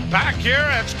Back here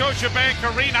at Scotiabank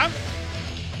Arena.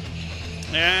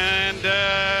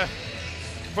 And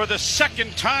for the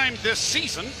second time this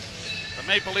season, the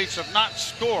Maple Leafs have not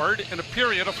scored in a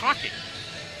period of hockey.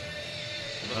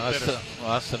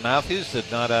 Austin Matthews did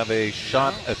not have a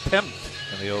shot attempt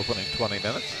in the opening 20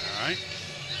 minutes. All right.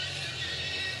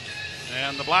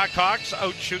 And the Blackhawks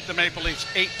outshoot the Maple Leafs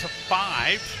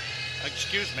 8-5.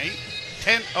 Excuse me,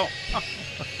 10. Oh, all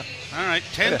right,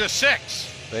 10-6.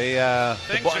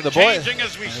 Things are changing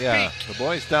as we speak. Yeah, the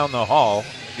boys down the hall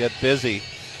get busy.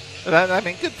 But I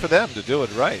mean, good for them to do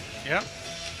it right. Yeah.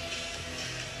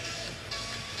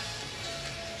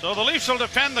 So the Leafs will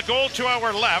defend the goal to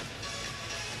our left,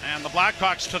 and the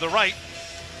Blackhawks to the right.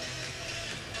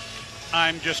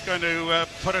 I'm just going to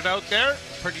put it out there.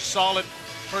 Pretty solid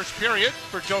first period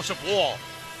for Joseph Woll.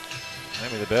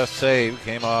 Maybe the best save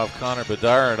came off Connor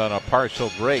Bedard on a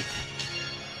partial break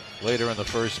later in the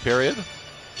first period.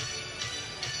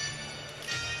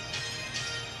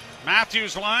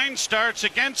 Matthews' line starts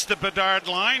against the Bedard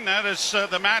line. That is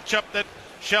the matchup that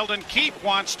Sheldon Keefe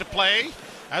wants to play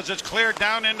as it's cleared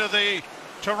down into the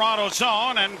Toronto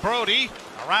zone. And Brody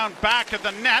around back of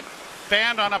the net,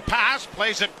 fanned on a pass,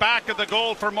 plays it back of the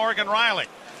goal for Morgan Riley.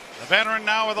 The veteran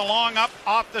now with a long up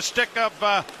off the stick of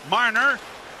Marner.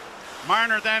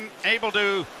 Marner then able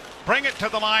to bring it to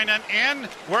the line and in.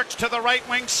 Works to the right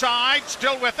wing side.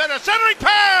 Still with it. A centering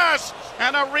pass!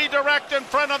 And a redirect in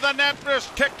front of the net.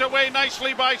 Just kicked away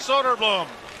nicely by Soderblom.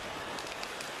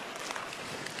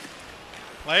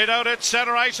 Played out at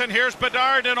center ice, and here's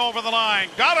Bedard in over the line.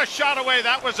 Got a shot away.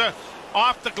 That was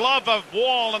off the glove of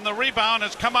Woll, and the rebound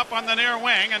has come up on the near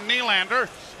wing, and Nylander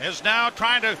is now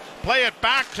trying to play it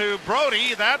back to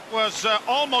Brody. That was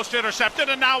almost intercepted,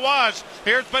 and now was.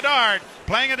 Here's Bedard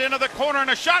playing it into the corner, and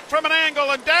a shot from an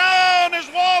angle, and down is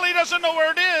Woll. He doesn't know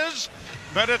where it is,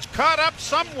 but it's caught up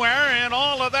somewhere in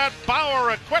all of that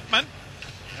Bauer equipment,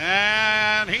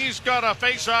 and he's got a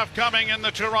face-off coming in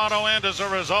the Toronto end as a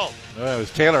result. It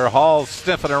was Taylor Hall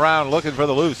sniffing around looking for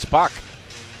the loose puck.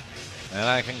 And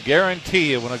I can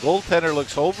guarantee you, when a goaltender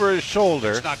looks over his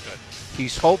shoulder, it's not good.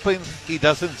 He's hoping he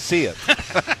doesn't see it.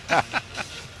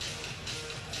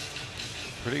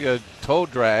 Pretty good toe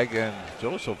drag, and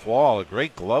Joseph Woll, a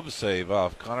great glove save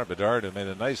off Connor Bedard, and made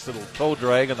a nice little toe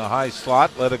drag in the high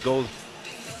slot, let it go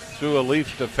through a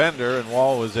Leaf defender, and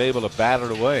Woll was able to bat it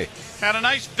away. Had a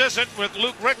nice visit with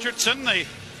Luke Richardson, the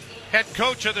head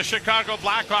coach of the Chicago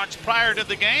Blackhawks, prior to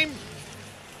the game.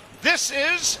 This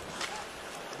is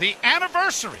the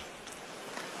anniversary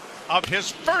of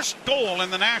his first goal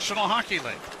in the National Hockey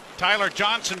League. Tyler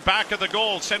Johnson back of the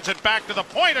goal, sends it back to the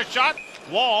point, a shot.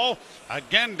 Woll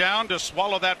again down to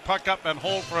swallow that puck up and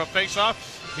hold for a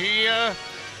face-off. He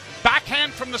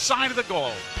backhand from the side of the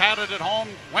goal, patted it home.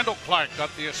 Wendell Clark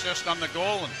got the assist on the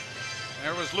goal, and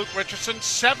there was Luke Richardson,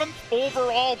 7th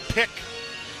overall pick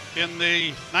in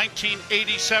the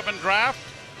 1987 draft.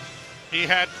 He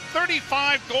had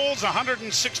 35 goals,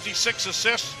 166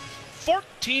 assists,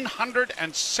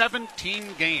 1,417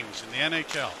 games in the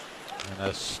NHL. And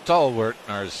a stalwart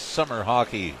in our summer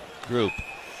hockey group.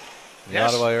 The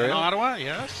Yes, Ottawa area. in Ottawa,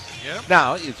 yes. Yep.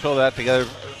 Now, you throw that together.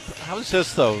 How's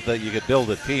this, though, that you could build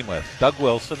a team with? Doug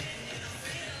Wilson,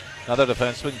 another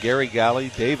defenseman, Gary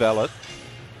Galley, Dave Ellett.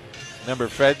 Remember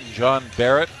Fred and John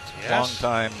Barrett,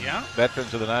 longtime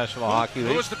veterans of the National Hockey League.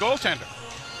 Who was the goaltender?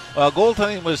 Well,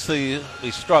 goaltending was we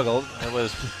struggled. It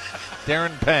was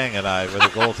Darren Pang and I were the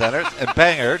goaltenders. And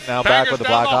Panger, now back with the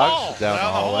Blackhawks, down the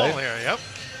hallway. Here,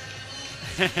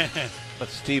 yep. But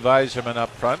Steve Yzerman up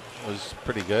front was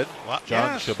pretty good.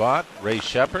 John Chabot, Ray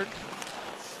Shepard.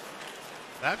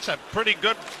 That's a pretty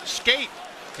good skate.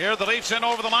 Here the Leafs in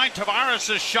over the line.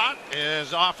 Tavares' shot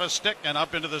is off a stick and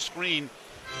up into the screen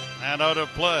and out of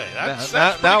play. That's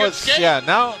now good it's skate.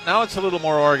 now it's a little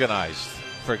more organized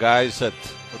for guys that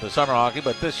with the summer hockey,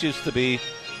 but this used to be,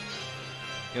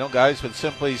 guys would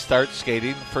simply start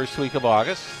skating first week of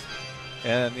August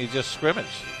and you just scrimmage.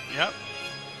 Yep.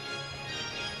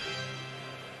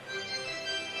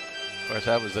 Of course,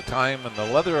 that was the time when the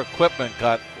leather equipment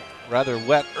got rather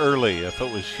wet early. If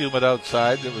it was humid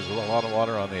outside, there was a lot of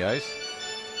water on the ice.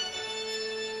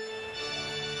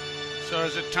 So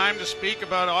is it time to speak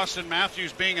about Austin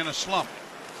Matthews being in a slump?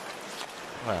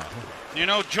 Well,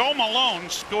 Joe Malone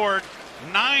scored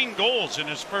 9 goals in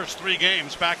his first 3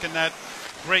 games back in that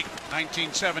great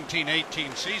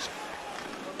 1917-18 season.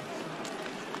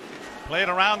 Played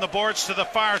around the boards to the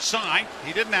far side.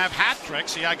 He didn't have hat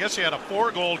tricks. I guess he had a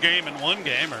 4-goal game in one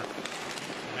game,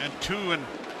 and 2 in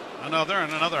another,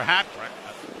 and another hat trick.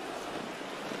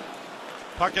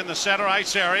 Puck in the center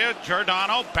ice area.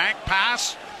 Giordano, bank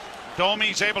pass.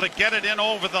 Domi's able to get it in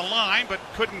over the line, but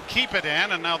couldn't keep it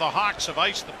in, and now the Hawks have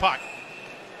iced the puck.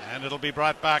 And it'll be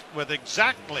brought back with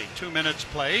exactly 2 minutes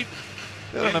played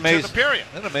into the period.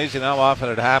 Isn't it amazing how often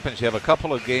it happens? You have a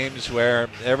couple of games where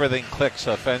everything clicks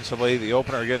offensively. The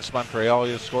opener against Montreal,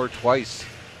 you scored twice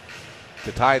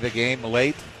to tie the game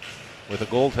late with a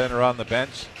goaltender on the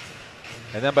bench.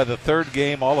 And then by the third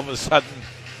game, all of a sudden,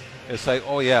 it's like,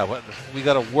 oh yeah, we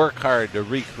got to work hard to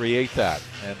recreate that.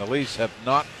 And the Leafs have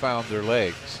not found their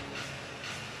legs.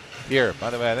 Here, by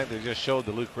the way, I think they just showed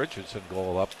the Luke Richardson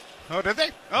goal up. Oh, did they?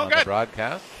 Oh, on good. The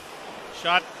broadcast.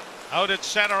 Shot out at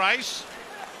center ice.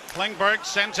 Klingberg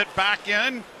sends it back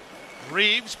in.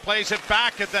 Reeves plays it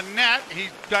back at the net.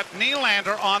 He's got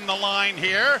Nylander on the line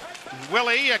here.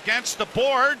 Willie against the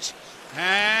boards.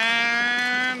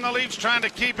 And the Leafs trying to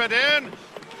keep it in.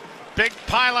 Big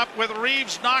pileup with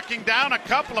Reeves knocking down a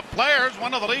couple of players.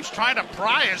 One of the Leafs trying to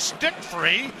pry his stick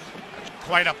free.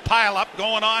 Quite a pileup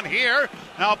going on here.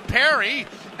 Now Perry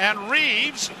and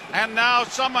Reeves, and now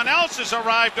someone else has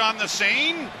arrived on the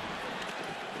scene.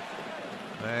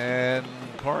 And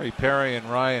Corey Perry and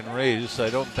Ryan Reeves. I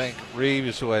don't think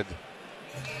Reeves would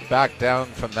back down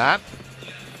from that.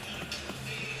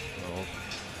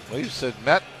 So, Leafs had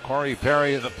met Corey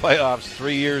Perry in the playoffs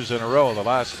 3 years in a row. The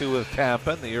last two with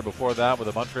Tampa, and the year before that with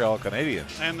the Montreal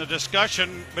Canadiens. And the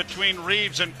discussion between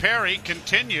Reeves and Perry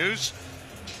continues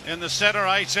in the center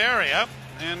ice area.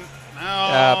 And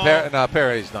now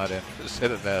Perry's not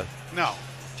interested in that. No,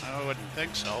 I wouldn't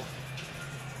think so.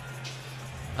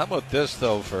 How about this,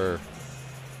 though, for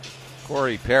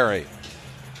Corey Perry?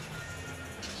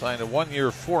 Signed a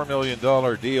 1-year, $4 million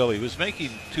deal. He was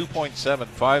making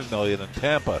 $2.75 million in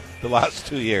Tampa the last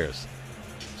 2 years.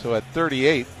 So at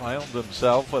 38, found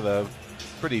himself with a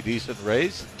pretty decent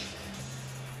raise.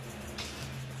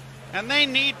 And they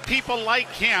need people like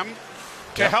him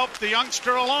to help the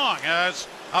youngster along. As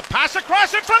a pass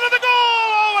across in front of the goal.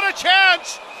 Oh, what a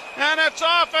chance! And it's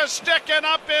off a stick and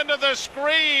up into the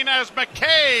screen as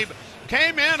McCabe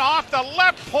came in off the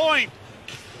left point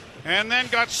and then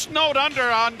got snowed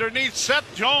underneath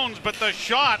Seth Jones. But the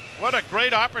shot, what a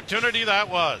great opportunity that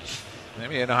was.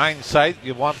 Maybe in hindsight,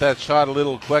 you want that shot a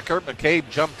little quicker. McCabe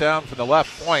jumped down from the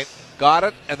left point, got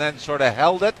it, and then sort of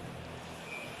held it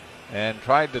and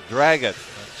tried to drag it.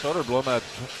 Soderblom had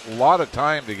a lot of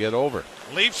time to get over.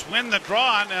 Leafs win the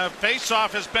draw, and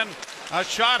face-off has been a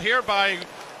shot here by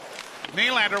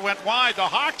Nylander, went wide. The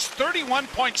Hawks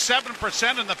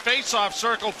 31.7% in the face-off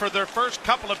circle for their first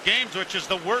couple of games, which is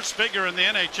the worst figure in the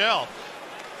NHL.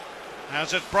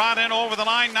 As it's brought in over the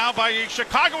line now by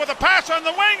Chicago with a pass on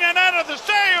the wing, and out of the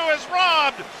Seiyu is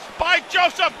robbed by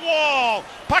Joseph Woll.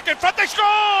 Puck in front, they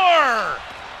score!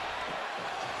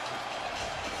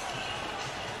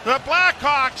 The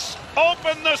Blackhawks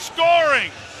open the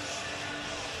scoring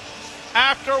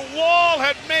after Woll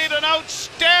had made an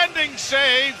outstanding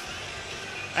save,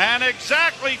 and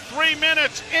exactly 3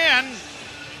 minutes in,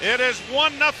 it is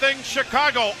 1-0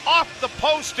 Chicago, off the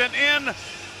post and in,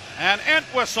 and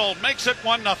Entwistle makes it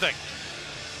 1-0.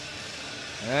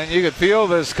 And you could feel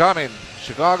this coming.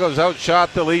 Chicago's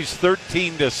outshot the Leafs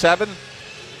 13-7.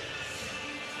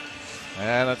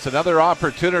 And it's another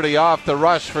opportunity off the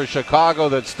rush for Chicago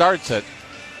that starts it.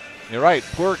 You're right,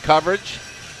 poor coverage.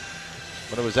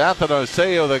 But it was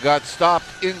Athanasio that got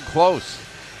stopped in close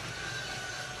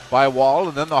by Woll.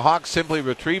 And then the Hawks simply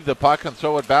retrieve the puck and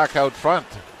throw it back out front.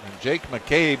 And Jake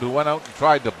McCabe, who went out and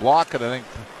tried to block it, I think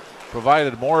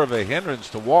provided more of a hindrance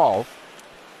to Woll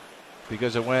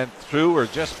because it went through or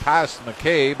just past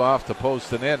McCabe off the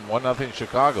post and in. 1-0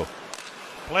 Chicago.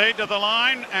 Played to the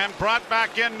line and brought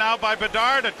back in now by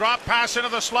Bedard. A drop pass into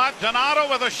the slot. Donato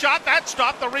with a shot. That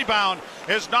stopped. The rebound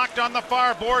is knocked on the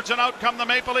far boards, and out come the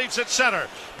Maple Leafs at center.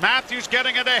 Matthews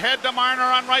getting it ahead to Marner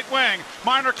on right wing.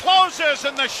 Marner closes,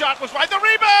 and the shot was wide. The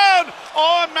rebound!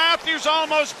 Oh, and Matthews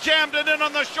almost jammed it in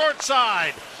on the short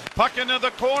side. Puck into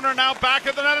the corner now, back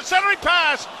at the net. A centering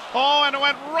pass. Oh, and it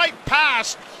went right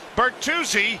past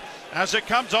Bertuzzi as it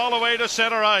comes all the way to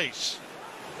center ice.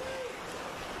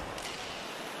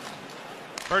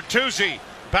 Bertuzzi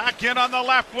back in on the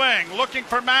left wing, looking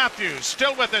for Matthews.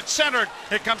 Still with it, centered.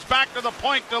 It comes back to the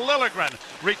point to Liljegren.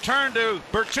 Return to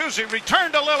Bertuzzi.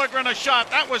 Return to Liljegren. A shot.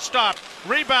 That was stopped.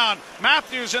 Rebound.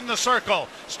 Matthews in the circle.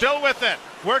 Still with it.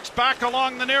 Works back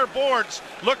along the near boards.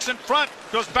 Looks in front.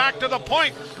 Goes back to the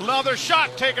point. Another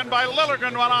shot taken by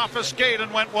Liljegren. Went off a skate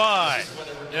and went wide.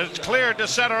 It's cleared to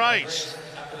center ice.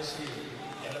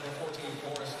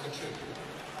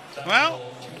 Well,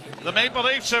 the Maple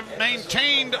Leafs have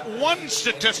maintained one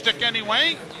statistic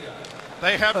anyway.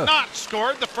 They have not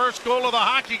scored the first goal of the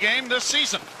hockey game this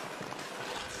season.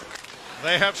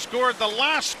 They have scored the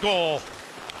last goal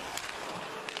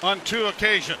on 2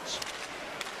 occasions.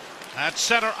 At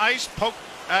center ice, poke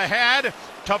ahead.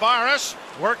 Tavares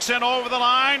works in over the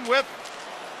line with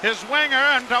his winger,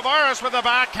 and Tavares with a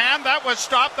backhand. That was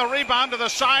stopped. The rebound to the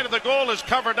side of the goal is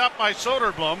covered up by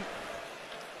Soderblom.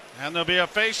 And there'll be a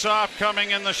face-off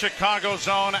coming in the Chicago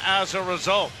zone as a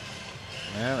result.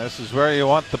 Man, this is where you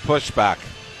want the pushback.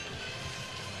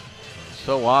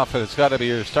 So often it's got to be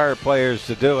your star players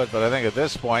to do it, but I think at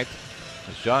this point,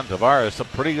 it's John Tavares, a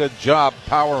pretty good job.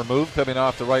 Power move coming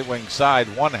off the right wing side.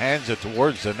 One hands it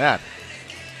towards the net.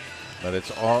 But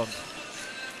it's all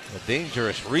a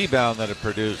dangerous rebound that it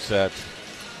produced at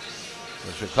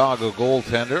the Chicago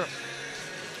goaltender.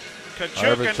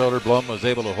 Arvid Soderblom was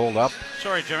able to hold up.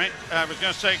 Sorry, Jimmy. I was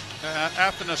going to say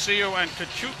Athanasiou and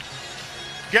Kachuk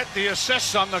get the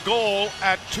assists on the goal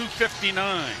at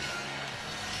 2:59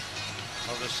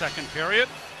 of the second period.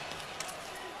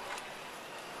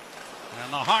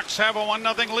 And the Hawks have a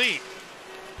 1-0 lead.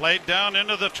 Played down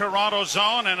into the Toronto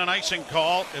zone, and an icing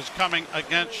call is coming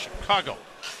against Chicago,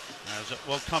 as it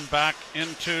will come back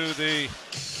into the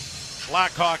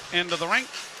Blackhawk end of the rink.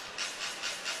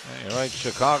 Yeah, you're right,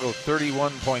 Chicago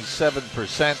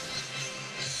 31.7%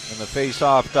 in the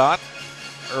face-off dot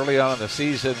early on in the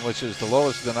season, which is the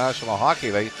lowest in the National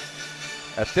Hockey League.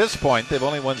 At this point, they've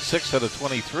only won 6 out of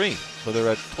 23, so they're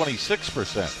at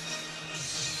 26%.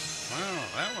 Wow,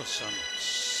 that was some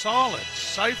solid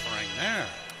ciphering there.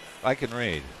 I can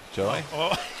read, Joey,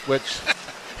 Oh. which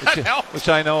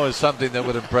I know is something that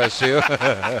would impress you.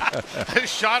 His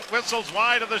shot whistles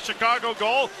wide of the Chicago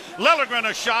goal. Liljegren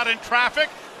a shot in traffic.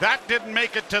 That didn't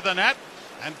make it to the net.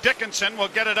 And Dickinson will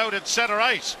get it out at center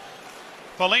ice.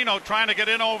 Foligno trying to get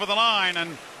in over the line,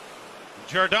 and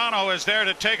Giordano is there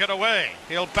to take it away.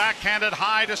 He'll backhand it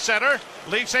high to center.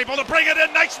 Leafs able to bring it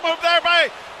in. Nice move there by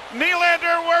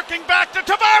Nylander, working back to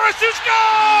Tavares, who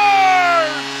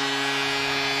scores!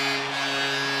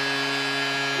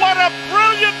 What a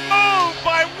brilliant move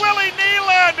by Willie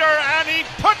Nylander, and he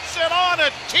puts it on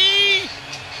a tee,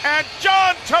 and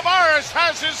John Tavares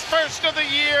has his first of the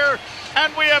year,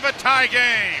 and we have a tie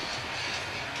game.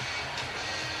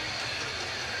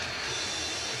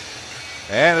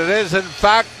 And it is, in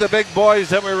fact, the big boys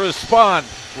that will respond.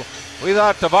 We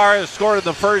thought Tavares scored in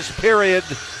the first period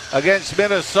against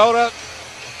Minnesota.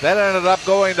 That ended up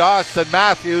going to Austin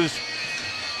Matthews.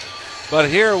 But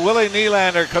here, Willie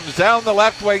Nylander comes down the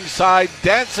left wing side,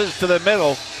 dances to the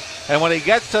middle, and when he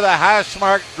gets to the hash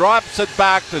mark, drops it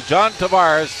back to John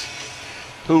Tavares,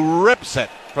 who rips it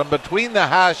from between the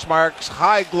hash marks,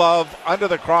 high glove, under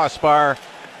the crossbar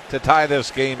to tie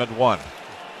this game at 1.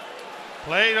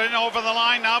 Played in over the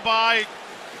line now by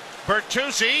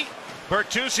Bertuzzi.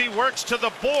 Bertuzzi works to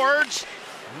the boards.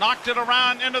 Knocked it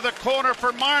around into the corner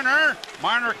for Marner.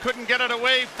 Marner couldn't get it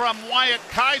away from Wyatt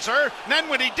Kaiser. And then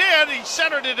when he did, he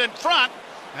centered it in front.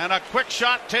 And a quick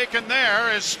shot taken there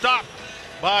is stopped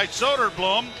by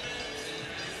Soderblom.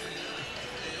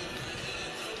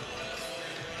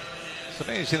 It's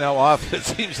amazing how often it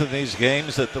seems in these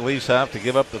games that the Leafs have to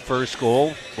give up the first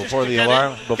goal before the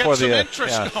alarm, before the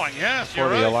interest going. Yes, before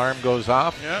the alarm goes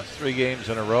off. Yeah. 3 games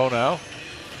in a row now.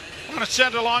 I want to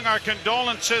send along our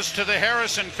condolences to the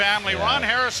Harrison family. Yeah. Ron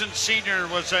Harrison Sr.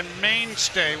 was a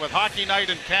mainstay with Hockey Night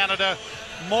in Canada,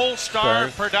 Mole Star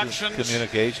Productions,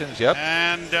 Communications. Yep,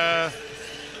 and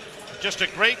just a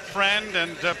great friend,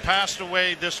 and passed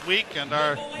away this week. And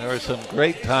there were some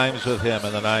great times with him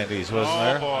in the 90s, wasn't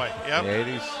there? Oh boy, yep. The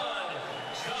 80s.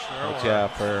 Sure. But yeah,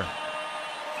 for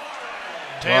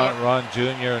Ron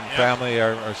Jr. and family,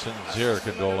 our sincere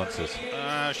condolences.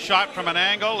 Shot from an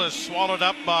angle is swallowed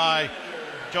up by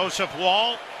Joseph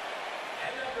Wall.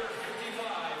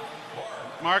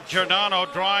 Mark Giordano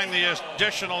drawing the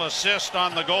additional assist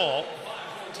on the goal.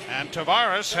 And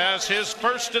Tavares has his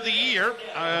first of the year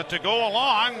to go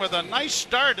along with a nice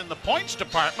start in the points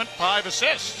department, 5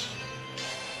 assists.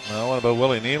 Well, what about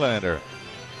Willie Nylander?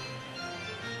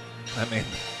 I mean,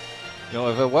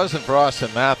 if it wasn't for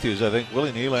Austin Matthews, I think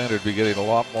Willie Nylander would be getting a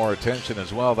lot more attention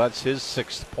as well. That's his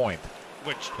 6th point.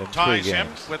 Which ties him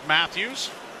with Matthews.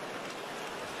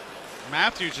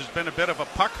 Matthews has been a bit of a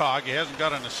puck hog. He hasn't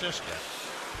got an assist yet.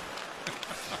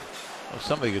 If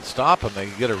somebody could stop him, they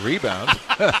could get a rebound.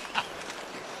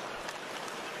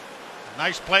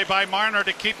 Nice play by Marner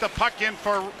to keep the puck in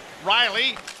for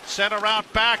Riley. Sent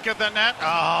around back of the net.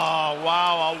 Oh,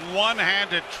 wow. A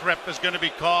one-handed trip is going to be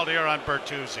called here on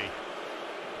Bertuzzi.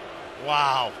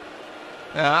 Wow.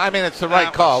 Yeah, I mean, it's the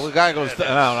right call. The guy goes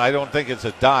down. I don't think it's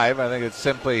a dive. I think it's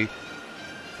simply,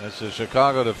 as the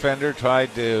Chicago defender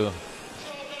tried to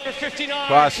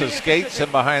cross his skates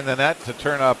and behind the net to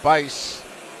turn up ice.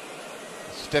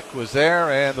 stick was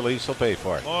there, and the Leafs will pay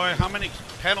for it. Boy, how many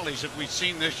penalties have we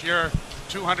seen this year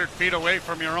 200 feet away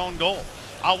from your own goal?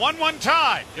 A 1-1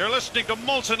 tie. You're listening to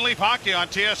Molson Leaf Hockey on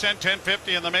TSN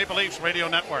 1050 and the Maple Leafs Radio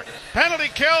Network. Penalty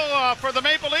kill for the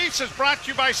Maple Leafs is brought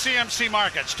to you by CMC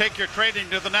Markets. Take your trading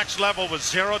to the next level with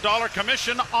 $0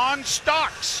 commission on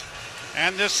stocks.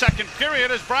 And this second period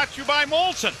is brought to you by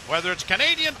Molson. Whether it's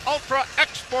Canadian, Ultra,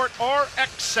 Export, or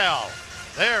Excel,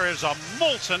 there is a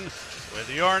Molson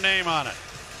with your name on it.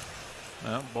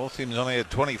 Well, both teams only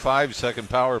had 25-second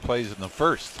power plays in the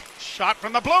first. Shot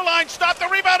from the blue line, stopped the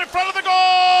rebound in front of the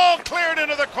goal, cleared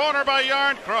into the corner by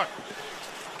Yarncrook.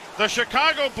 The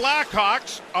Chicago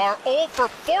Blackhawks are 0 for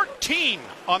 14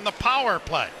 on the power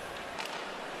play.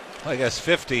 I guess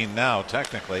 15 now,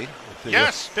 technically.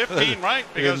 Yes, 15, right?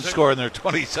 They didn't score in their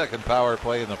 22nd power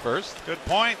play in the first. Good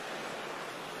point.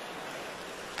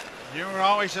 You were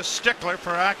always a stickler for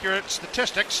accurate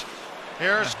statistics.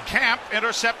 Here's Camp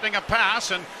intercepting a pass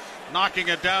and knocking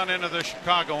it down into the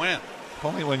Chicago end.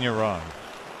 Only when you're wrong.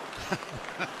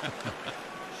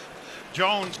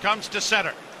 Jones comes to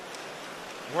center.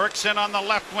 Works in on the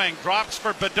left wing. Drops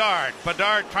for Bedard.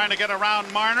 Bedard trying to get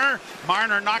around Marner.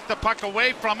 Marner knocked the puck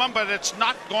away from him, but it's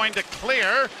not going to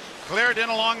clear. Cleared in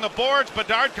along the boards.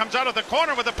 Bedard comes out of the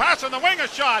corner with a pass on the wing. A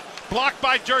shot blocked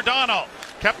by Giordano.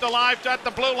 Kept alive at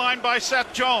the blue line by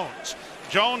Seth Jones.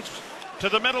 Jones to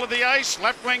the middle of the ice,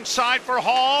 left wing side for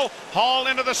Hall. Hall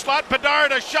into the slot.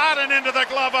 Bedard a shot and into the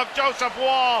glove of Joseph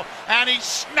Wall. And he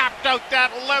snapped out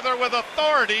that leather with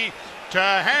authority to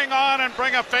hang on and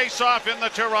bring a face-off in the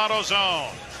Toronto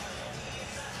zone.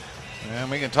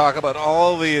 And we can talk about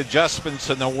all the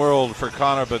adjustments in the world for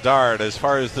Connor Bedard as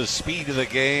far as the speed of the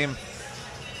game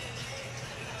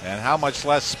and how much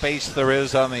less space there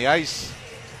is on the ice.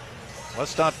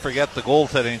 Let's not forget the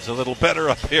goaltending's a little better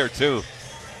up here, too.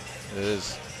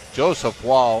 Is Joseph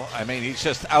Wall. I mean, he's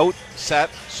just out, set,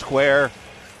 square,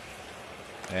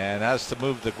 and has to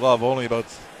move the glove only about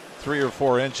 3 or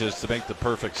 4 inches to make the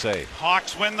perfect save.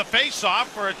 Hawks win the face-off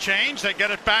for a change. They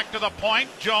get it back to the point.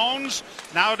 Jones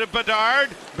now to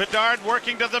Bedard. Bedard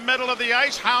working to the middle of the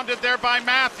ice, hounded there by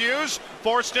Matthews.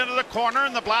 Forced into the corner,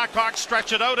 and the Blackhawks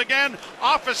stretch it out again.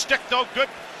 Off a stick, though. Good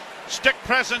stick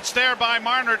presence there by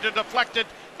Marner to deflect it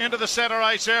into the center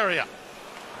ice area.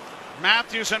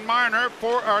 Matthews and Marner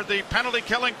are the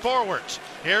penalty-killing forwards.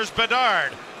 Here's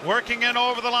Bedard working in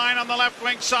over the line on the left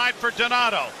wing side for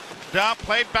Donato.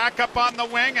 Played back up on the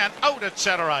wing and out at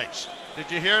center ice. Did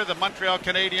you hear the Montreal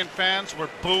Canadian fans were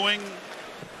booing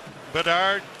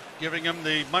Bedard, giving him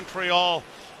the Montreal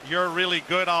 "you're really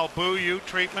good, I'll boo you"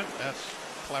 treatment? That's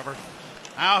clever.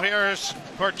 Now here's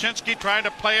Korchinski trying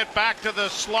to play it back to the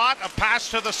slot. A pass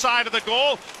to the side of the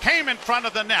goal. Came in front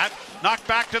of the net. Knocked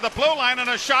back to the blue line and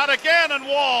a shot again. And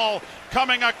Wall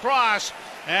coming across.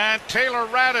 And Taylor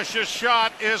Radish's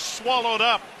shot is swallowed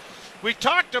up. We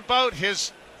talked about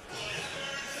his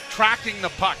tracking the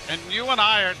puck. And you and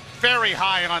I are very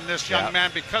high on this young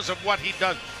man because of what he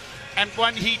does. And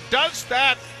when he does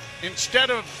that, instead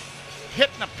of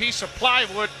hitting a piece of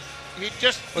plywood, he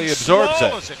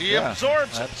absorbs it. He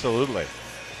absorbs it. Absolutely.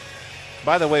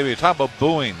 By the way, we talk about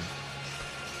booing.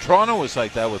 Toronto was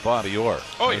like that with Bobby Orr,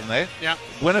 wasn't they? Yeah.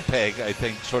 Winnipeg, I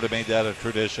think, sort of made that a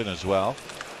tradition as well.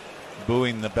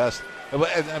 Booing the best.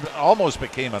 It almost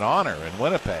became an honor in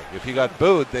Winnipeg. If you got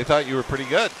booed, they thought you were pretty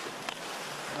good.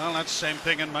 Well, that's the same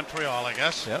thing in Montreal, I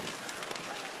guess. Yep.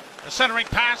 The centering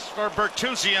pass for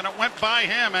Bertuzzi, and it went by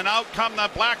him, and out come the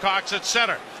Blackhawks at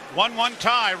center. 1-1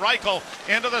 tie. Reichel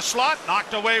into the slot,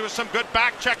 knocked away with some good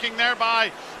back checking there by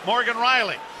Morgan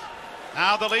Riley.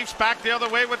 Now the Leafs back the other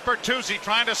way with Bertuzzi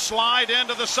trying to slide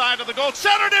into the side of the goal.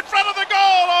 Centered in front of the goal.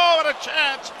 Oh, what a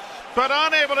chance. But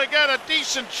unable to get a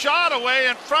decent shot away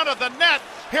in front of the net.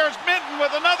 Here's Minton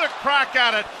with another crack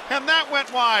at it, and that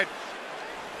went wide.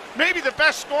 Maybe the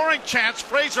best scoring chance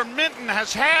Fraser Minton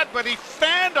has had, but he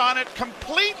fanned on it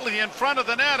completely in front of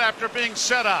the net after being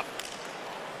set up.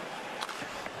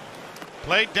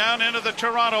 Played down into the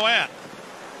Toronto end.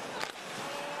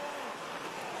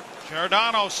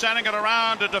 Giordano sending it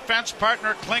around to defense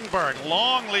partner Klingberg.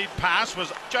 Long lead pass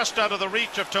was just out of the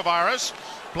reach of Tavares.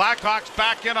 Blackhawks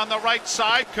back in on the right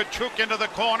side. Kachuk into the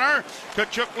corner.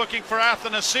 Kachuk looking for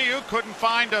Athanasiou. Couldn't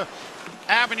find a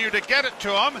avenue to get it to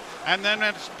him. And then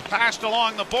it's passed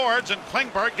along the boards, and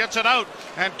Klingberg gets it out.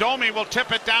 And Domi will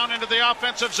tip it down into the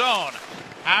offensive zone.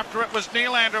 After it was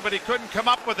Nylander, but he couldn't come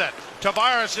up with it.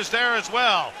 Tavares is there as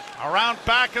well. Around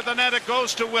back of the net it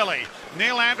goes to Willie.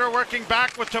 Nylander working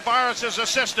back with Tavares'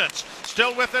 assistance.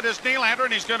 Still with it is Nylander,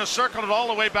 and he's going to circle it all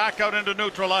the way back out into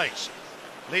neutral ice.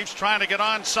 Leafs trying to get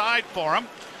onside for him.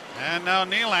 And now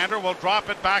Nylander will drop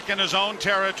it back in his own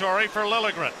territory for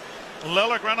Liljegren.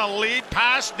 Liljegren a lead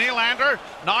pass. Nylander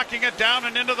knocking it down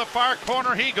and into the far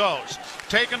corner he goes.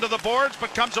 Taken to the boards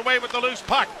but comes away with the loose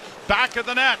puck. Back of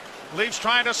the net. Leafs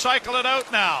trying to cycle it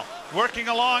out now. Working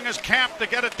along his camp to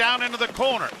get it down into the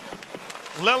corner.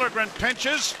 Liljegren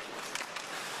pinches.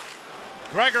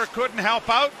 Gregor couldn't help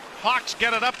out. Hawks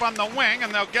get it up on the wing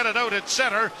and they'll get it out at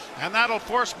center, and that'll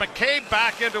force McCabe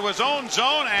back into his own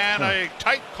zone, and a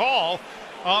tight call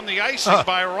on the icing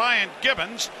by Ryan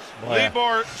Gibbons.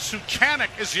 Libor Suchanek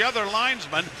is the other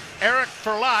linesman. Eric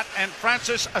Ferlat and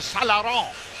Francis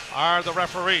Salaron are the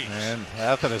referees. And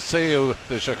Athanasiou,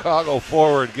 the Chicago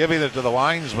forward, giving it to the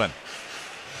linesman.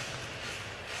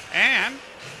 And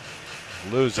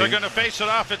losing. They're going to face it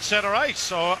off at center ice,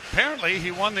 so apparently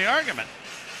he won the argument.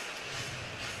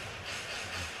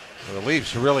 The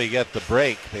Leafs really get the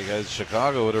break because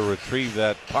Chicago would have retrieved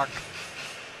that puck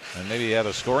and maybe had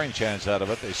a scoring chance out of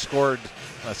it. They scored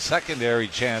a secondary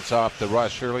chance off the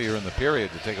rush earlier in the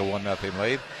period to take a 1-0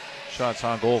 lead. Shots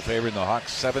on goal favoring the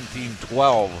Hawks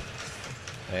 17-12.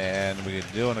 And we're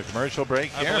doing a commercial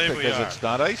break here because it's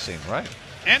not icing, right?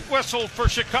 End whistle for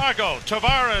Chicago.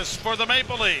 Tavares for the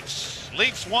Maple Leafs.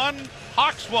 Leafs won,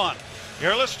 Hawks won.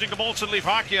 You're listening to Molson Leaf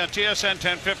Hockey on TSN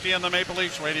 1050 and the Maple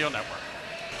Leafs Radio Network.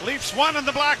 Leafs won and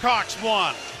the Blackhawks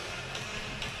won.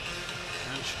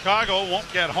 And Chicago won't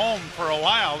get home for a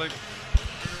while. They're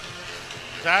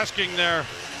asking their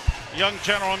young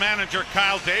general manager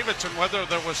Kyle Davidson whether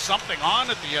there was something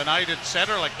on at the United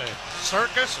Center, like the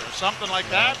circus or something like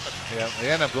that. But yeah,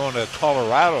 they end up going to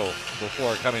Colorado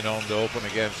before coming home to open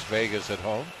against Vegas at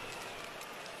home.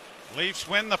 Leafs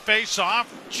win the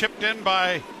face-off, chipped in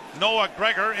by Noah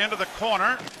Gregor into the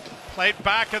corner. Played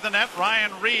back of the net.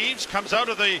 Ryan Reeves comes out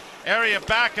of the area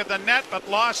back of the net but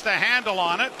lost the handle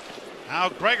on it. Now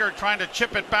Gregor trying to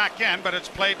chip it back in, but it's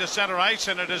played to center ice,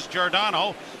 and it is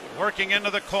Giordano working into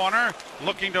the corner,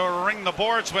 looking to ring the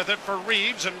boards with it for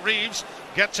Reeves, and Reeves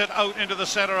gets it out into the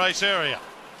center ice area.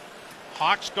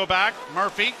 Hawks go back.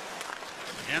 Murphy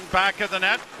in back of the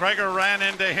net. Gregor ran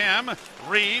into him.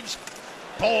 Reeves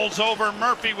bowls over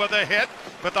Murphy with a hit,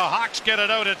 but the Hawks get it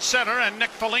out at center, and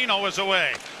Nick Foligno is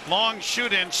away. Long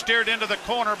shoot-in, steered into the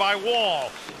corner by Wall.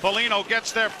 Foligno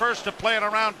gets there first to play it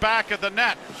around back of the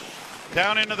net.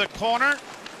 Down into the corner.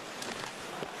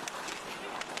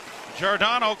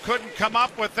 Giordano couldn't come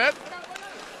up with it.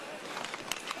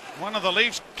 One of the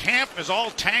Leafs' camp is all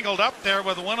tangled up there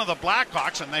with one of the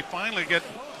Blackhawks, and they finally get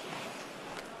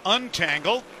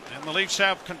untangled, and the Leafs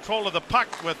have control of the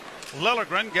puck with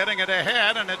Liljegren getting it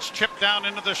ahead, and it's chipped down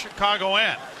into the Chicago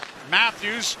end.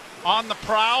 Matthews on the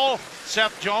prowl.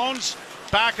 Seth Jones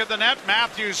back of the net.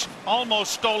 Matthews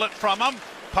almost stole it from him.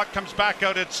 Puck comes back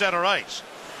out at center ice.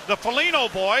 The Foligno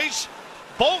boys,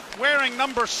 both wearing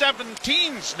number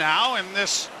 17s now in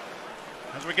this,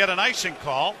 as we get an icing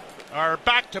call, are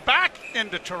back-to-back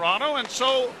into Toronto, and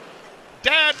so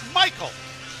Dad Michael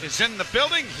is in the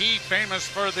building. He famous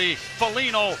for the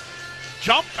Foligno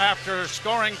jump after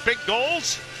scoring big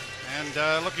goals,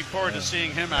 and looking forward to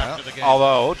seeing him after the game.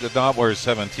 Although did not wear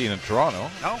 17 in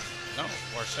Toronto. No,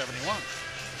 wore 71.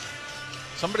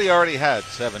 Somebody already had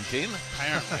 17.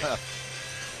 Apparently.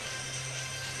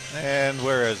 And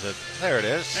where is it? There it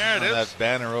is. There it is. That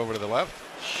banner over to the left.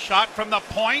 Shot from the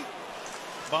point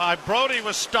by Brody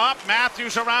was stopped.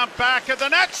 Matthews around back of the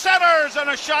net, centers, and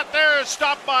a shot there is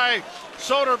stopped by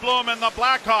Soderblom, and the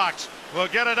Blackhawks will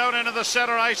get it out into the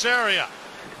center ice area.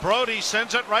 Brody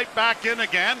sends it right back in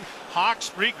again. Hawks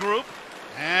regroup,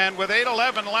 and with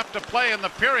 8:11 left to play in the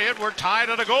period, we're tied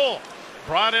at a goal.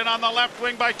 Brought in on the left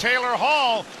wing by Taylor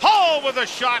Hall. Hall with a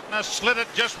shot and a slit it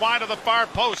just wide of the far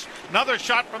post. Another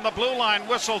shot from the blue line,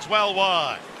 whistles well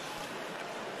wide.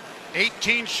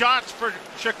 18 shots for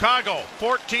Chicago,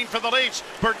 14 for the Leafs.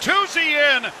 Bertuzzi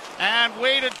in, and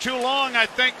waited too long, I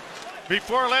think,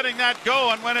 before letting that go,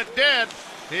 and when it did,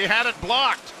 he had it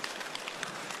blocked.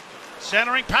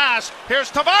 Centering pass.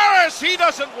 Here's Tavares. He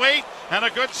doesn't wait, and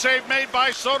a good save made by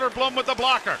Soderblom with the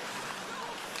blocker.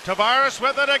 Tavares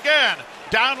with it again.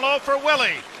 Down low for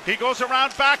Willie. He goes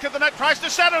around back of the net, tries to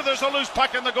center. There's a loose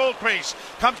puck in the goal crease.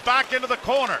 Comes back into the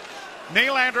corner.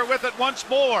 Nylander with it once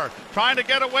more. Trying to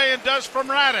get away, and does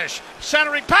from Radish.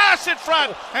 Centering pass in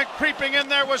front. And creeping in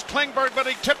there was Klingberg, but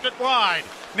he tipped it wide.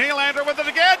 Nylander with it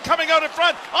again, coming out in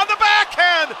front on the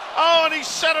backhand. Oh, and he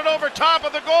set it over top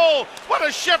of the goal. What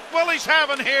a shift Willie's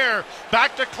having here.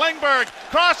 Back to Klingberg.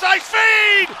 Cross ice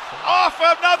feed. Off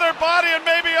another body and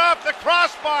maybe off the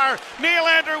crossbar.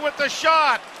 Nylander with the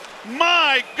shot.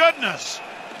 My goodness.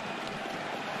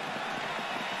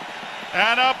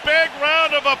 And a big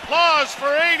round of applause for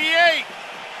 88.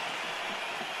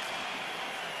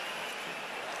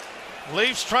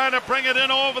 Leafs trying to bring it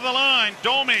in over the line.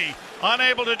 Domi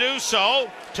unable to do so.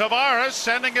 Tavares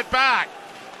sending it back.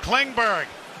 Klingberg,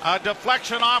 a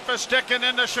deflection off a stick and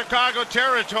into Chicago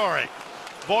territory.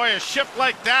 Boy, a shift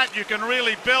like that you can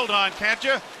really build on, can't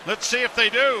you? Let's see if they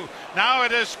do. Now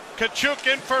it is Tkachuk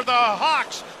in for the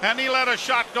Hawks, and he let a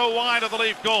shot go wide of the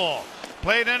Leaf goal.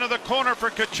 Played into the corner for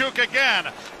Tkachuk again.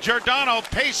 Giordano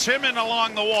pastes him in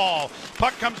along the wall.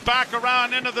 Puck comes back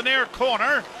around into the near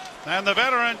corner, and the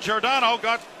veteran Giordano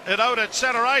got it out at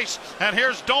center ice. And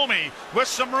here's Domi with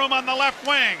some room on the left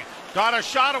wing. Got a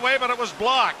shot away, but it was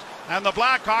blocked. And the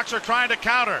Blackhawks are trying to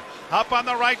counter. Up on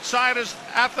the right side is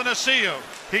Athanasiou.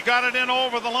 He got it in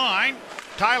over the line.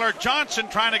 Tyler Johnson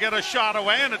trying to get a shot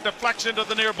away, and it deflects into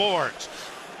the near boards.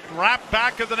 Wrapped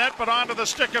back of the net, but onto the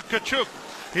stick of Tkachuk.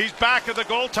 He's back of the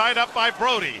goal, tied up by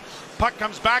Brody. Puck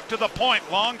comes back to the point.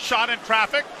 Long shot in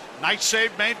traffic. Nice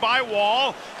save made by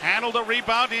Wall. Handled the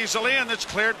rebound easily, and it's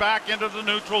cleared back into the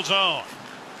neutral zone.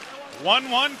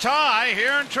 1-1 tie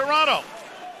here in Toronto.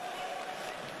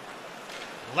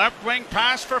 Left wing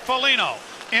pass for Foligno.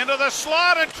 Into the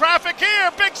slot and traffic here.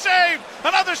 Big save.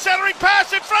 Another centering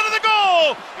pass in front of the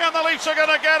goal. And the Leafs are going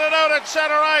to get it out at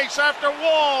center ice after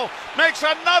Wall makes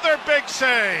another big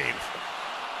save.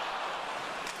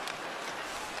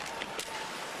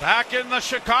 Back in the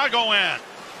Chicago end.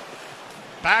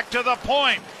 Back to the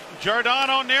point.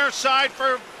 Giordano near side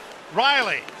for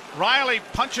Riley. Riley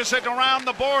punches it around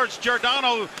the boards.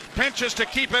 Giordano pinches to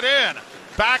keep it in.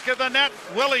 Back of the net.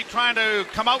 Willie trying to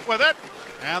come out with it.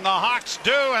 And the Hawks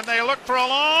do, and they look for a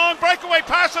long breakaway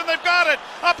pass, and they've got it.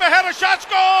 Up ahead, a shot,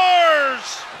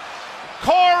 scores!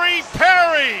 Corey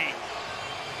Perry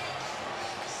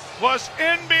was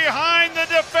in behind the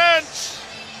defense.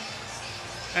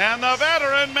 And the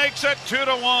veteran makes it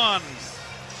 2-1.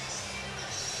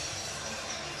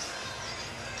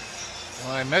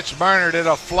 Well, Mitch Marner did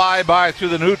a flyby through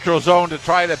the neutral zone to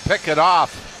try to pick it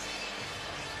off.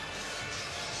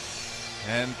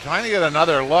 And trying to get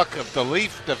another look of the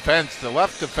Leaf defense. The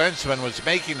left defenseman was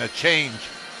making a change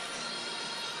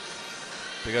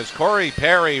because Corey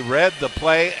Perry read the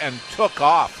play and took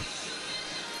off.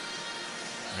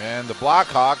 And the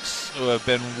Blackhawks, who have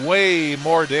been way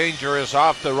more dangerous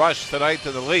off the rush tonight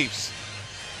to the Leafs,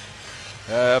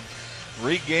 have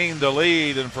regained the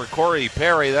lead. And for Corey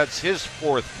Perry, that's his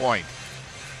 4th point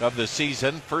of the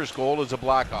season. First goal as a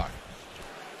Blackhawk.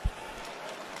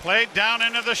 Played down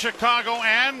into the Chicago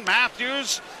end.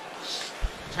 Matthews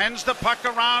tends the puck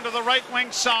around to the right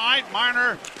wing side.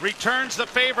 Marner returns the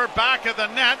favor back of the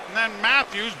net. And then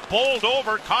Matthews bowled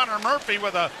over Connor Murphy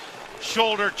with a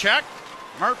shoulder check.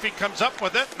 Murphy comes up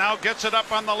with it. Now gets it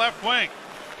up on the left wing.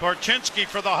 Korchinski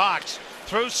for the Hawks.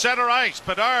 Through center ice.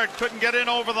 Bedard couldn't get in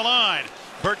over the line.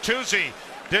 Bertuzzi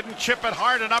didn't chip it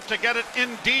hard enough to get it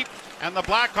in deep. And the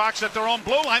Blackhawks at their own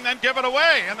blue line then give it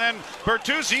away. And then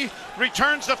Bertuzzi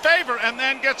returns the favor and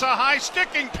then gets a high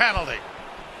sticking penalty.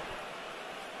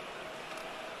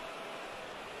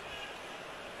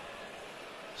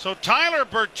 So Tyler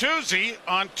Bertuzzi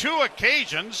on 2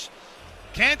 occasions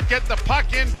can't get the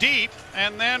puck in deep.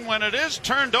 And then when it is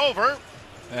turned over.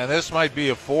 And this might be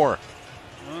a 4.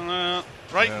 Now,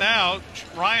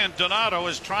 Ryan Donato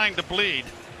is trying to bleed.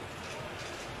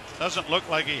 Doesn't look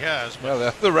like he has. But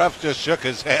well, the ref just shook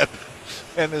his head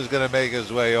and is going to make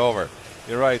his way over.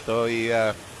 You're right, though. He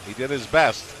did his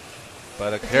best.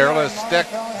 But a careless stick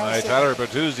by Tyler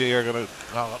Bertuzzi are going to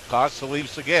cost the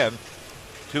Leafs again.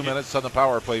 2 minutes on the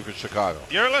power play for Chicago.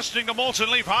 You're listening to Molson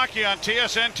Leaf Hockey on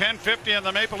TSN 1050 and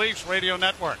the Maple Leafs Radio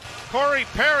Network. Corey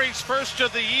Perry's first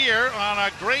of the year on a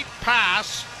great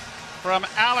pass from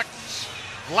Alex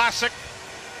Vlasic.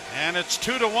 And it's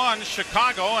 2-1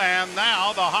 Chicago, and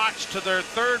now the Hawks to their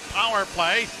 3rd power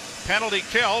play. Penalty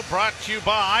kill brought to you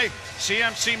by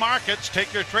CMC Markets.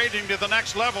 Take your trading to the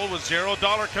next level with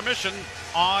 $0 commission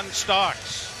on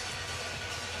stocks.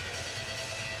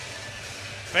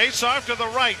 Face off to the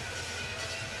right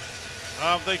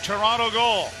of the Toronto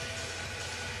goal.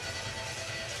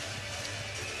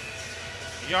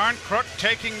 Yarncrook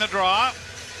taking the draw.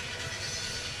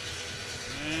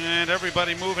 And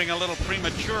everybody moving a little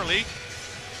prematurely.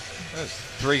 That's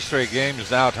 3 straight games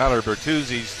now. Tyler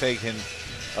Bertuzzi's taken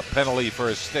a penalty for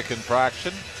a stick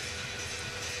infraction.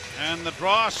 And the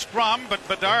draw scrum, but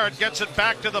Bedard gets it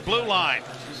back to the blue line.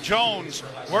 Jones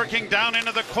working down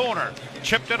into the corner.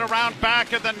 Chipped it around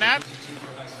back of the net.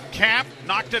 Camp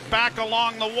knocked it back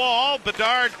along the wall.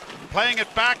 Bedard playing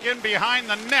it back in behind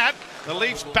the net. The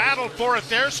Leafs battled for it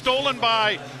there. Stolen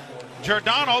by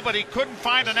Giordano, but he couldn't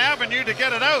find an avenue to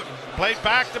get it out. Played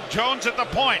back to Jones at the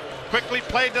point. Quickly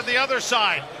played to the other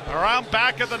side. Around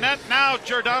back of the net now.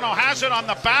 Giordano has it on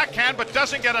the backhand but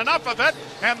doesn't get enough of it.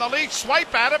 And the Leafs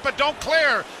swipe at it but don't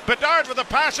clear. Bedard with a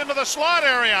pass into the slot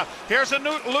area. Here's a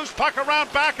loose puck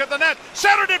around back of the net.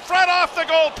 Centered in front off the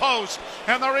goal post.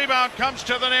 And the rebound comes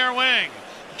to the near wing.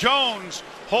 Jones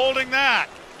holding that.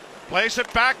 Plays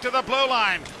it back to the blue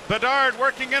line. Bedard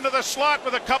working into the slot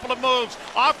with a couple of moves.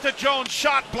 Off to Jones.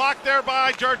 Shot blocked there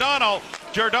by Giordano.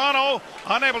 Giordano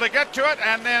unable to get to it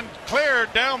and then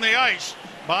cleared down the ice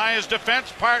by his defense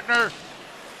partner,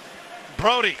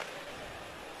 Brody.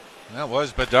 That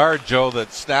was Bedard, Joe,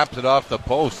 that snapped it off the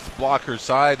post, blocker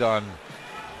side on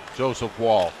Joseph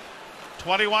Wall.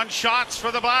 21 shots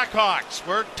for the Blackhawks.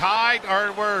 We're tied,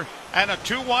 or we're in a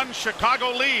 2-1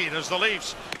 Chicago lead as the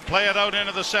Leafs play it out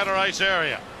into the center ice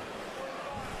area.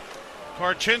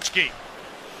 Korchinski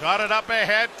got it up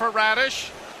ahead for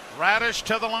Radish. Radish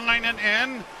to the line and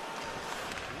in.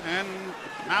 And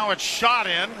now it's shot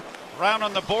in. Round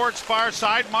on the boards far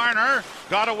side. Marner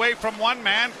got away from one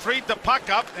man, freed the puck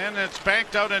up, and it's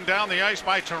banked out and down the ice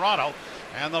by Toronto.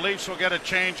 And the Leafs will get a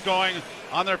change going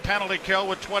on their penalty kill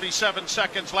with 27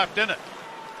 seconds left in it.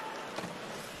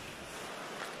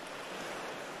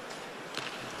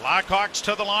 Blackhawks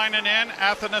to the line and in.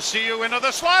 Athanasiou into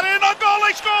the slot, in a goal,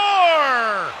 they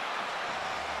score!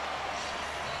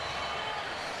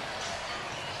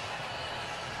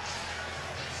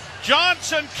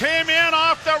 Johnson came in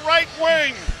off the right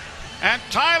wing, and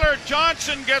Tyler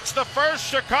Johnson gets the first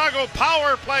Chicago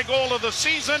power play goal of the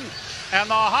season, and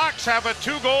the Hawks have a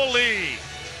 2-goal lead.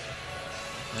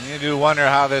 And you do wonder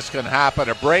how this can happen.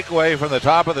 A breakaway from the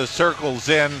top of the circle's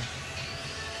in,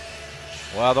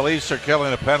 while the Leafs are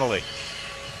killing a penalty.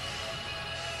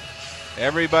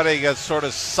 Everybody gets sort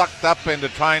of sucked up into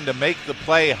trying to make the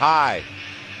play high.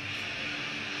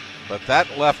 But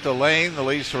that left a lane. The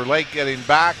Leafs were late getting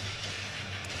back.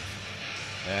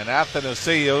 And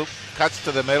Athanasiou cuts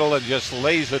to the middle and just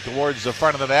lays it towards the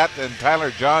front of the net. And Tyler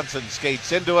Johnson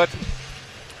skates into it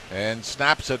and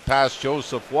snaps it past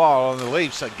Joseph Wall. And the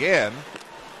Leafs again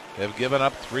have given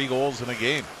up 3 goals in a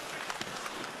game.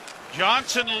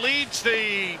 Johnson leads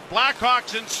the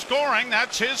Blackhawks in scoring.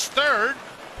 That's his third.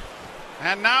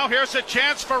 And now here's a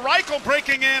chance for Reichel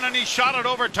breaking in, and he shot it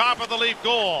over top of the Leaf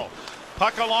goal.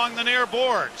 Puck along the near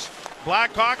boards.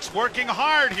 Blackhawks working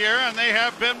hard here, and they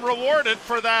have been rewarded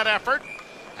for that effort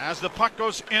as the puck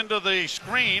goes into the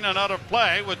screen and out of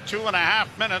play with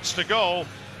 2.5 minutes to go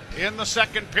in the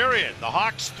second period. The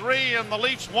Hawks 3 and the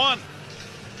Leafs 1.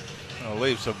 The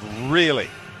Leafs have really,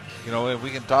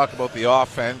 we can talk about the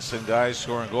offense and guys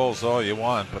scoring goals all you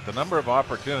want, but the number of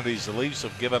opportunities the Leafs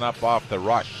have given up off the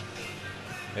rush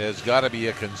has got to be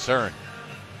a concern.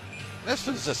 This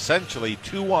is essentially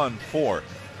 2-on-4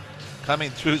 coming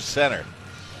through center,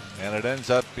 and it ends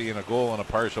up being a goal and a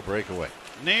partial breakaway.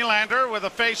 Nylander with a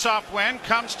face-off win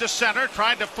comes to center,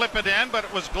 tried to flip it in, but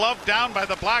it was gloved down by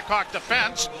the Blackhawk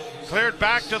defense. Cleared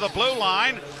back to the blue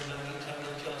line.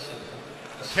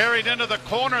 Carried into the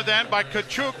corner then by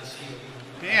Tkachuk.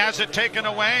 He has it taken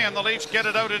away, and the Leafs get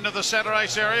it out into the center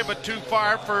ice area, but too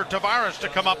far for Tavares to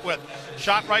come up with.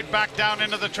 Shot right back down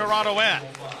into the Toronto end.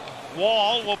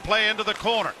 Wall will play into the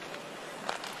corner.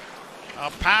 A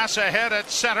pass ahead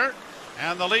at center,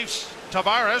 and the Leafs,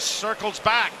 Tavares circles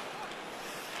back.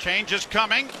 Change is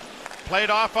coming. Played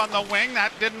off on the wing.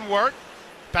 That didn't work.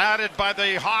 Batted by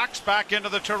the Hawks back into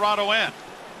the Toronto end.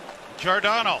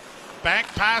 Giordano. Bank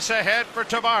pass ahead for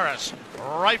Tavares.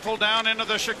 Rifle down into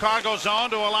the Chicago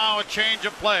zone to allow a change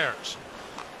of players.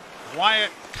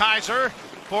 Wyatt Kaiser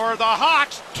for the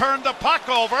Hawks turned the puck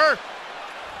over.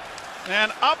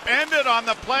 And upended on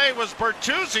the play was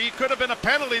Bertuzzi. Could have been a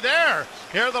penalty there.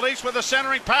 Here the Leafs with a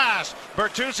centering pass.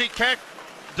 Bertuzzi can't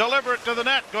deliver it to the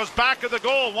net. Goes back to the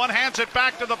goal. One hands it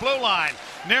back to the blue line.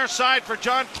 Near side for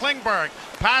John Klingberg.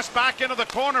 Pass back into the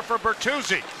corner for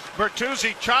Bertuzzi.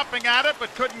 Bertuzzi chopping at it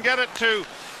but couldn't get it to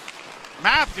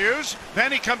Matthews.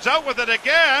 Then he comes out with it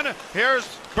again. Here's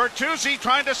Bertuzzi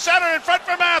trying to center in front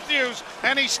for Matthews.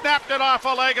 And he snapped it off a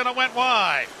leg and it went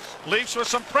wide. Leafs with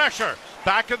some pressure.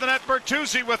 Back of the net,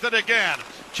 Bertuzzi with it again.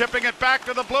 Chipping it back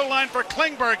to the blue line for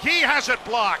Klingberg. He has it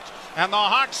blocked. And the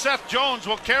Hawks, Seth Jones,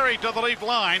 will carry to the Leaf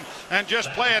line and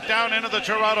just play it down into the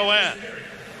Toronto end.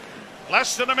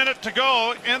 Less than a minute to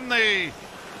go in the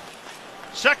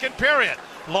second period.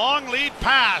 Long lead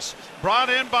pass brought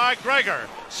in by Gregor.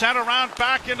 Sent around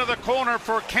back into the corner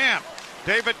for Camp.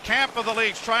 David Camp of the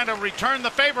Leafs trying to return the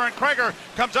favor, and Gregor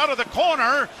comes out of the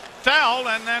corner. Fell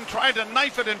and then tried to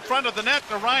knife it in front of the net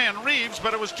to Ryan Reeves,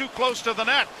 but it was too close to the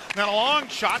net. Then a long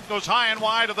shot goes high and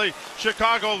wide of the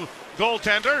Chicago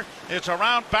goaltender. It's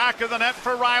around back of the net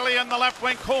for Riley in the left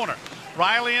wing corner.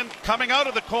 Riley coming out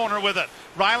of the corner with it.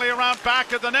 Riley around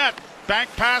back of the net. Bank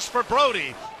pass for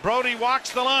Brody. Brody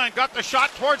walks the line, got the shot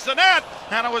towards the net,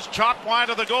 and it was chopped wide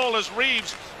of the goal as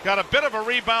Reeves got a bit of a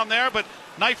rebound there, but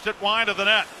knifed it wide of the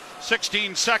net.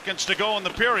 16 seconds to go in the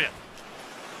period.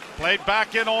 Played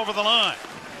back in over the line.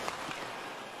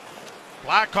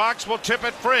 Blackhawks will tip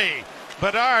it free.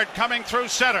 Bedard coming through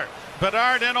center.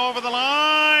 Bedard in over the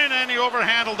line, and he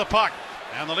overhandled the puck.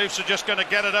 And the Leafs are just going to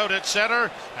get it out at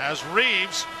center as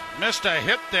Reeves missed a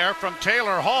hit there from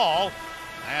Taylor Hall,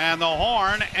 and the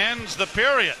horn ends the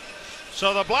period.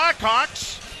 So the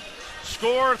Blackhawks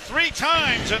score 3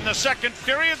 times in the second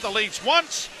period, the Leafs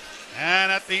once,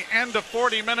 and at the end of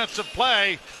 40 minutes of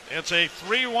play, it's a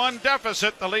 3-1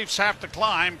 deficit the Leafs have to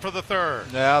climb for the third.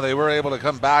 Yeah, they were able to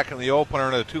come back in the opener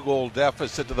in a 2-goal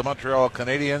deficit to the Montreal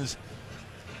Canadiens.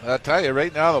 I tell you,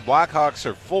 right now the Blackhawks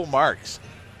are full marks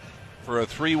for a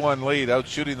 3-1 lead, out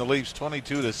shooting the Leafs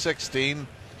 22-16.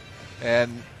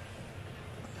 And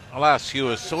I'll ask you,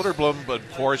 has Soderblom been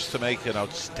forced to make an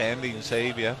outstanding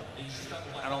save yet?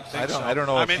 I don't think so. I don't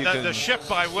know. I mean, the ship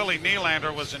by Willie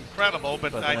Nylander was incredible,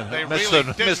 but they missed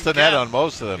really missed the net on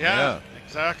most of them. Yeah,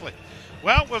 exactly.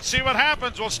 Well, we'll see what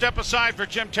happens. We'll step aside for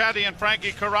Jim Taddy and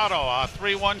Frankie Corrado. A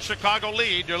 3-1 Chicago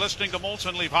lead. You're listening to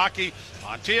Molson Leaf Hockey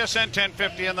on TSN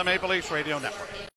 1050 and the Maple Leafs Radio Network.